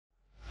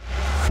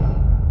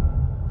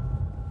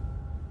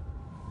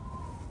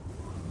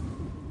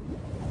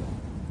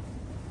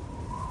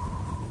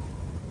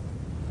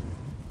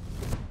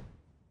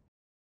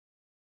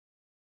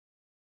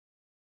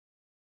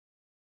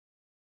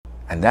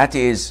And that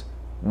is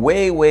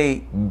way, way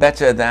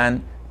better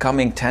than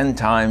coming 10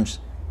 times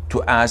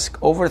to ask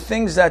over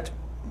things that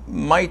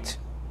might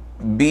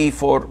be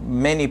for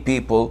many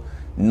people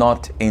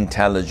not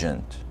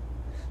intelligent.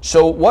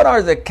 So what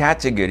are the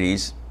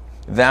categories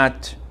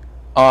that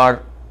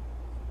are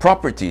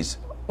properties,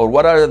 or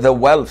what are the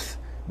wealth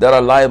that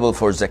are liable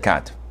for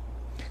zakat?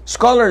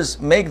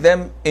 Scholars make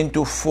them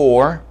into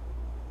 4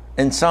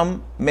 and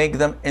some make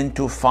them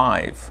into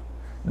 5.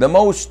 The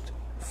most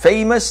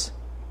famous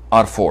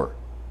are 4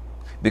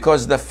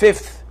 because the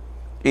 5th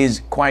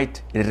is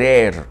quite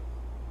rare.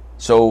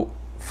 So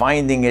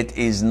finding it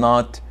is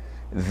not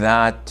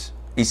that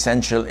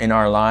essential in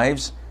our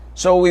lives.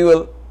 So we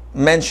will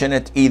mention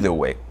it either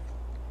way.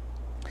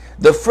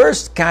 The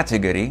first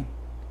category,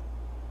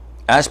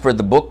 as per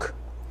the book,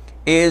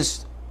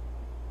 is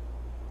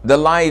the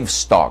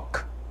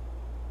livestock.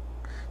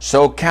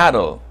 So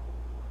cattle,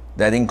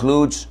 that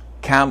includes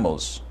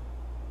camels,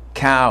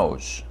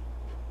 cows,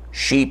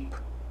 sheep,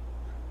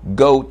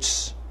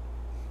 goats.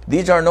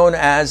 These are known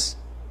as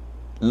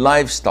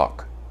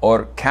livestock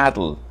or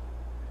cattle.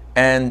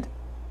 And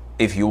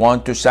if you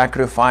want to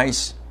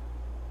sacrifice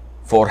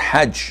for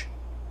Hajj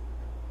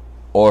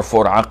or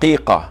for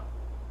Aqiqah,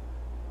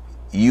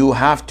 you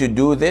have to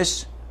do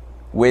this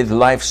with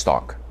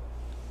livestock.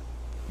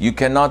 You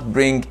cannot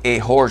bring a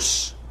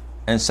horse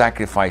and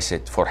sacrifice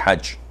it for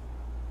Hajj.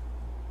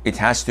 It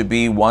has to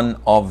be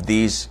one of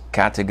these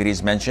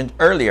categories mentioned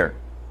earlier.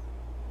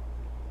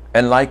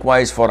 And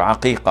likewise for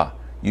Aqiqah,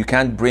 you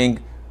can't bring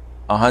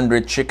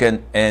 100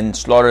 chicken and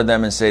slaughter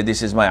them and say,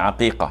 this is my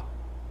Aqiqah.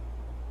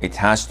 It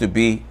has to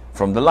be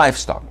from the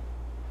livestock.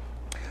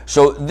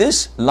 So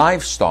this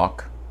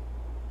livestock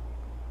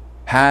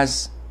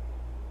has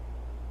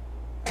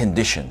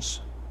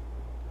conditions.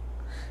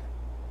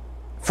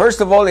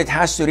 First of all, it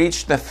has to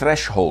reach the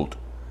threshold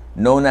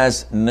known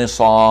as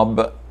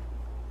nisab.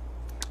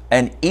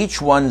 And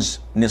each one's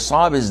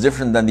nisab is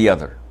different than the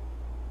other.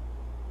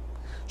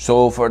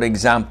 So for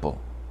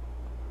example,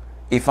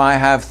 if I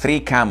have 3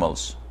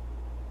 camels,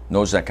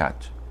 no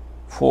zakat.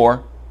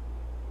 4,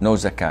 no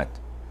zakat.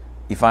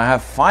 If I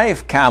have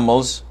 5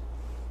 camels,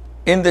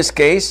 in this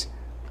case,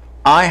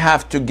 I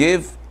have to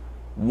give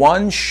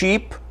 1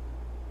 sheep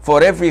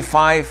for every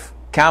 5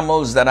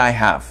 camels that I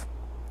have.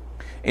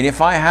 And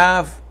if I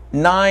have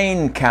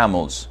 9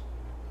 camels,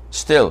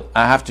 still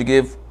I have to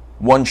give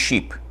 1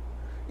 sheep.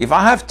 If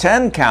I have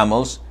 10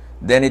 camels,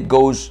 then it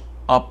goes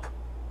up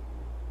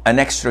an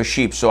extra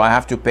sheep, so I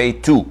have to pay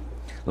 2.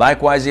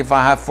 Likewise, if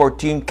I have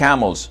 14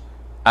 camels,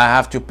 I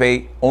have to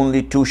pay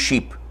only 2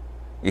 sheep.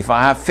 If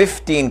I have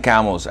 15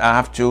 camels, I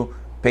have to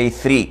pay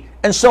 3,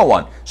 and so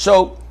on.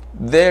 So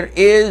there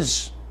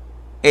is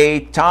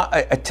a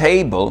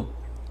table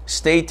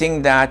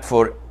stating that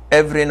for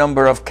every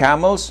number of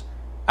camels,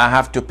 I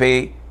have to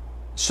pay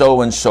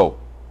so and so.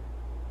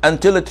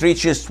 Until it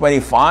reaches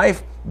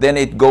 25, then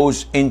it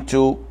goes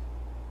into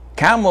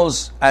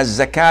camels as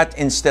zakat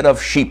instead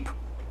of sheep.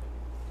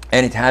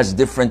 And it has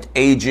different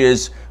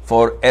ages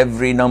for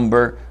every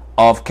number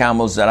of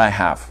camels that I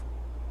have.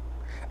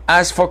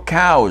 As for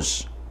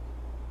cows,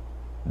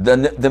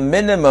 the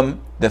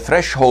minimum, the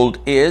threshold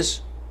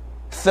is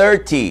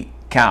 30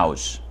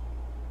 cows.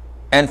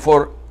 And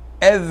for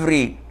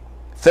every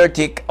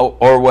 30,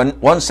 or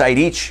once I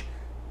reach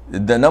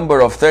the number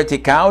of 30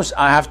 cows,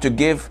 I have to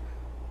give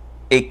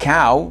a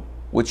cow,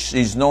 which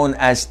is known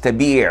as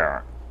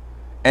tabir.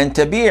 And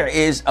tabir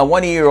is a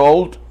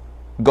 1-year-old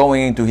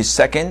going into his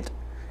second,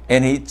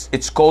 and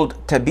it's called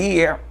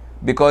tabir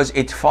because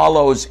it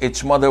follows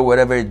its mother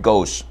wherever it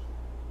goes.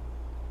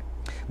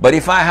 But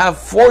if I have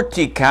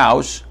 40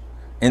 cows,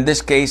 in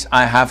this case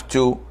I have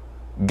to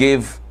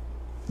give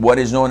what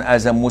is known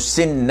as a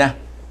musinna,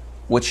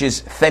 which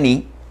is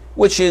thani,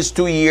 which is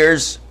 2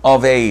 years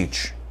of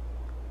age.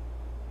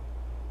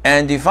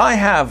 And if I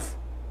have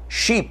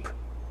sheep,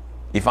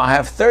 if I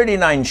have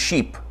 39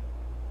 sheep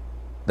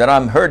that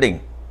I'm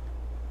herding,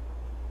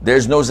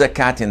 there's no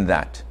zakat in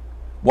that.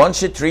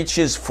 Once it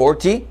reaches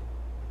 40,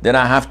 then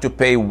I have to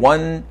pay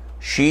 1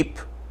 sheep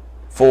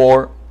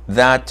for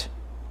that,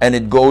 and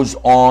it goes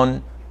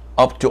on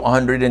up to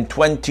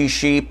 120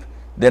 sheep.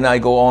 Then I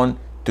go on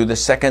to the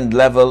second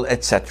level,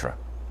 etc.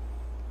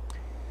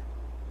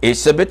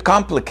 It's a bit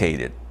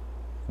complicated,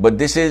 but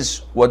this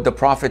is what the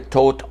Prophet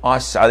taught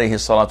us, alayhi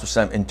salatu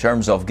wasalam, in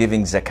terms of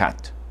giving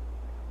zakat.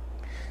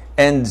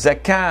 And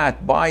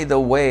zakat, by the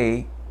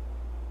way,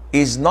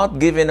 is not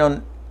given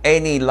on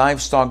any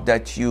livestock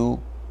that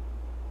you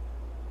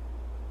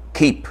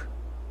keep.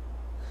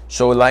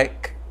 So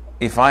like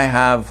if I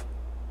have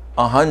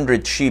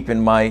 100 sheep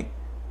in my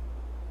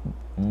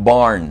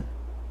barn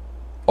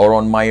or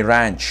on my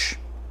ranch,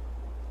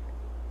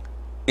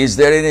 is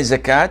there any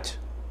zakat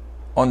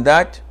on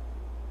that?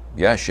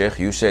 Yeah, Sheikh,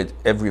 you said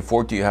every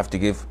 40 you have to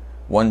give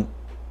 1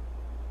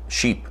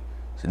 sheep.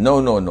 I said,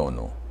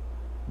 no.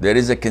 There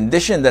is a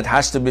condition that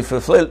has to be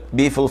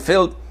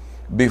fulfilled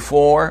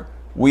before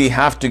we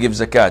have to give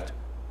zakat.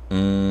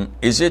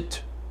 Is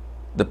it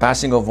the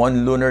passing of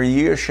 1 lunar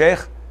year, Sheikh?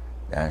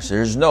 The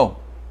answer is no.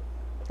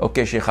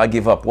 Okay, Sheikh, I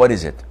give up. What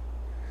is it?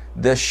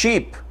 the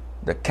sheep,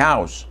 the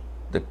cows,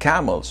 the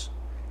camels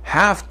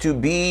have to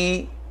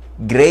be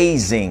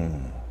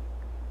grazing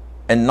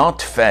and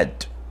not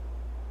fed.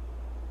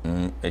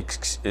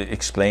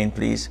 Explain,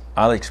 please.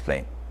 I'll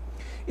explain.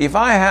 If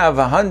I have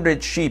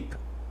 100 sheep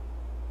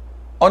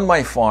on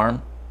my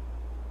farm,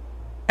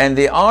 and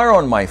they are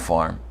on my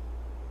farm,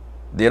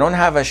 they don't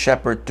have a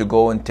shepherd to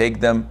go and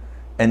take them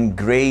and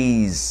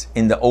graze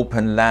in the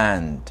open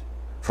land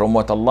from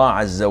what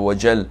Allah Azza wa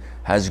Jal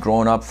has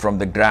grown up from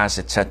the grass,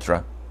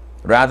 etc.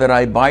 Rather,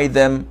 I buy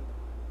them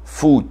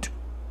food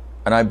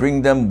and I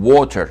bring them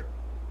water.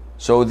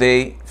 So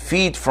they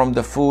feed from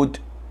the food,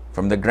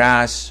 from the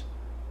grass,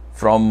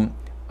 from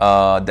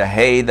the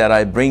hay that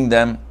I bring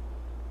them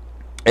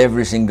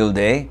every single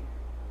day.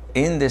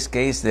 In this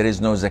case, there is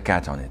no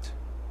zakat on it.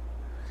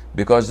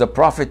 Because the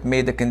Prophet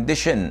made a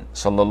condition,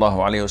 sallallahu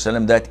alaihi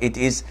wasallam, that it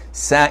is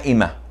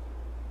sa'ima,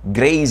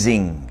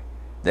 grazing,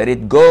 that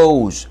it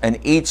goes and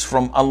eats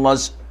from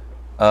Allah's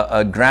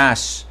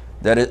grass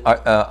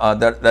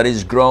that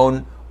is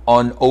grown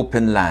on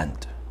open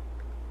land.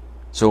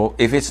 So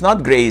if it's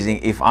not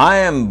grazing, if I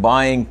am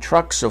buying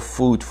trucks of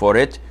food for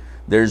it,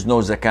 there's no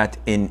zakat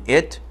in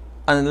it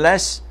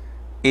unless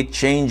it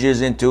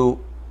changes into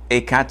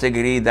a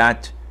category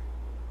that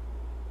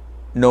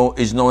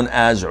is known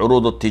as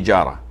urud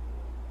al-tijara.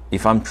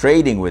 If I'm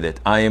trading with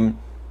it, I am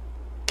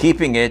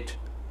keeping it,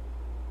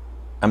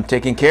 I'm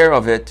taking care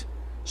of it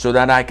so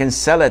that I can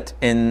sell it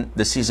in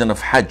the season of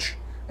Hajj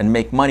and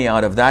make money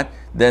out of that,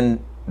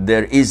 then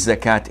there is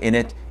zakat in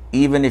it,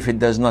 even if it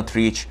does not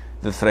reach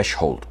the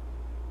threshold.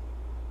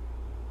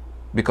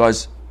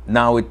 Because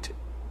now it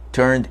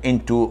turned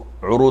into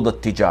urud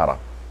al-tijara.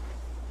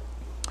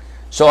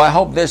 So I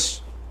hope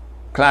this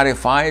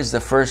clarifies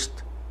the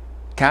first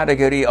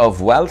category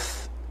of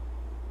wealth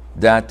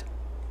that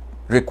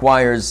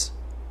requires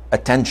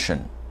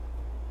attention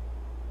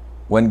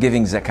when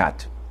giving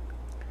zakat.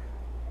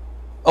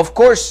 Of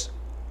course,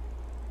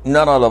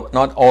 not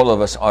all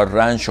of us are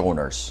ranch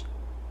owners.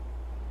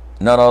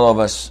 Not all of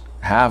us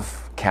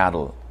have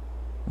cattle.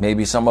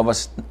 Maybe some of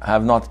us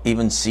have not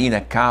even seen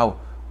a cow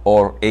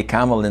or a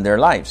camel in their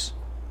lives.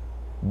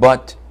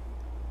 But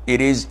it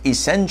is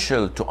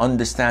essential to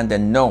understand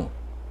and know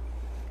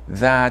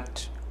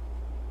that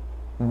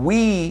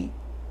we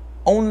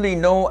only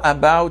know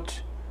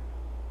about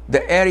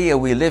the area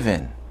we live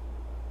in,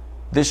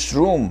 this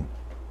room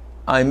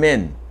I'm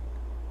in,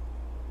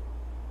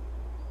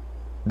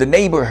 the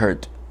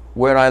neighborhood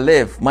where I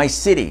live, my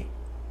city,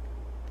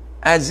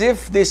 as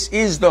if this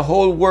is the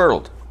whole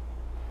world.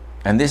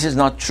 And this is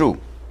not true.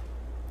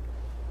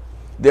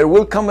 There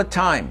will come a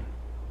time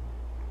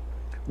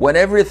when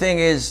everything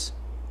is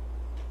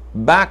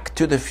back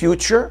to the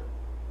future,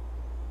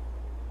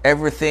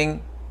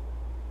 everything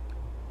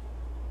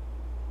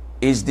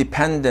is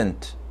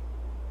dependent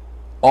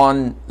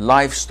on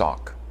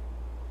livestock,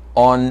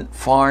 on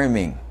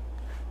farming.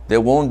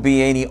 There won't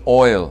be any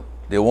oil,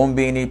 there won't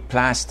be any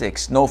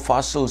plastics, no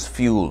fossil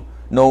fuel,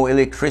 no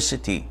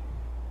electricity.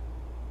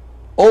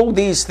 All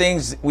these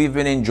things we've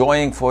been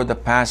enjoying for the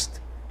past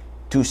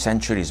 2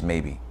 centuries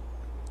maybe.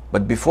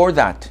 But before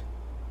that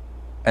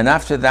and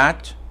after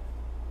that,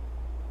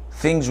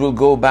 things will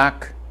go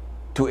back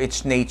to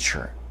its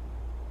nature.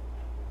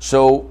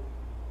 So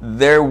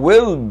there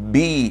will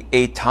be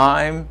a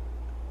time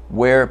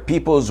where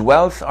people's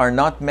wealth are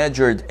not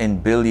measured in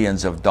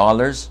billions of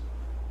dollars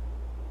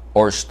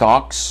or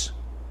stocks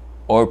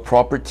or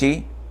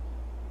property,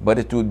 but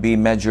it would be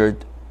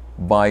measured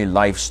by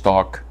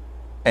livestock.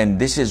 And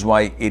this is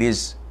why it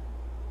is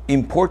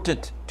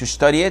important to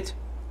study it,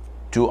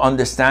 to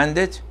understand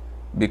it,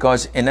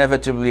 because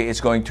inevitably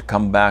it's going to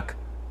come back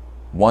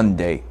one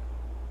day.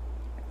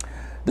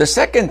 The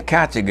second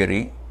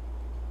category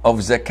of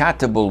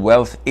zakatable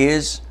wealth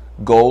is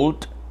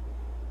gold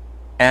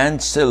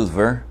and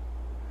silver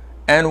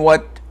and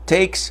what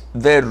takes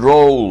their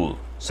role,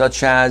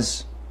 such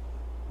as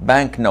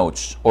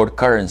banknotes or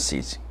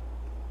currencies.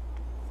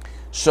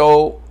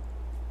 So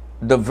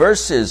the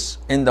verses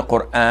in the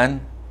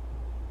Quran,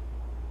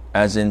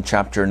 as in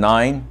chapter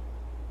 9,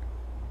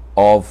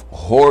 of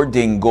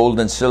hoarding gold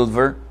and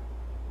silver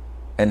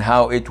and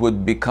how it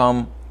would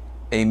become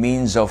a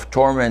means of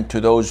torment to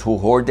those who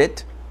hoard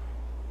it,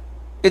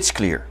 it's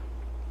clear.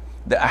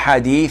 The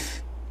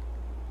ahadith,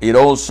 it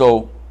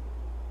also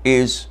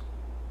is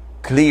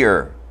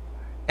clear,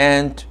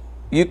 and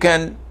you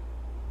can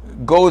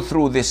go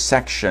through this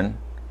section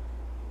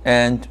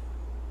and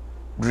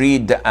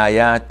read the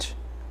ayat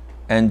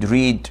and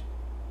read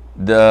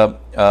the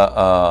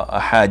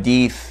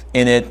ahadith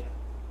in it,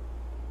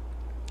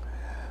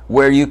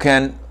 where you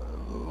can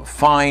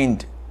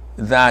find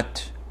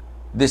that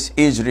this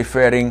is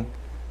referring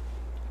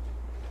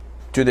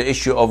to the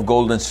issue of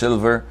gold and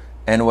silver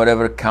and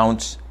whatever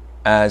counts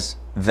as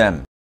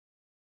them.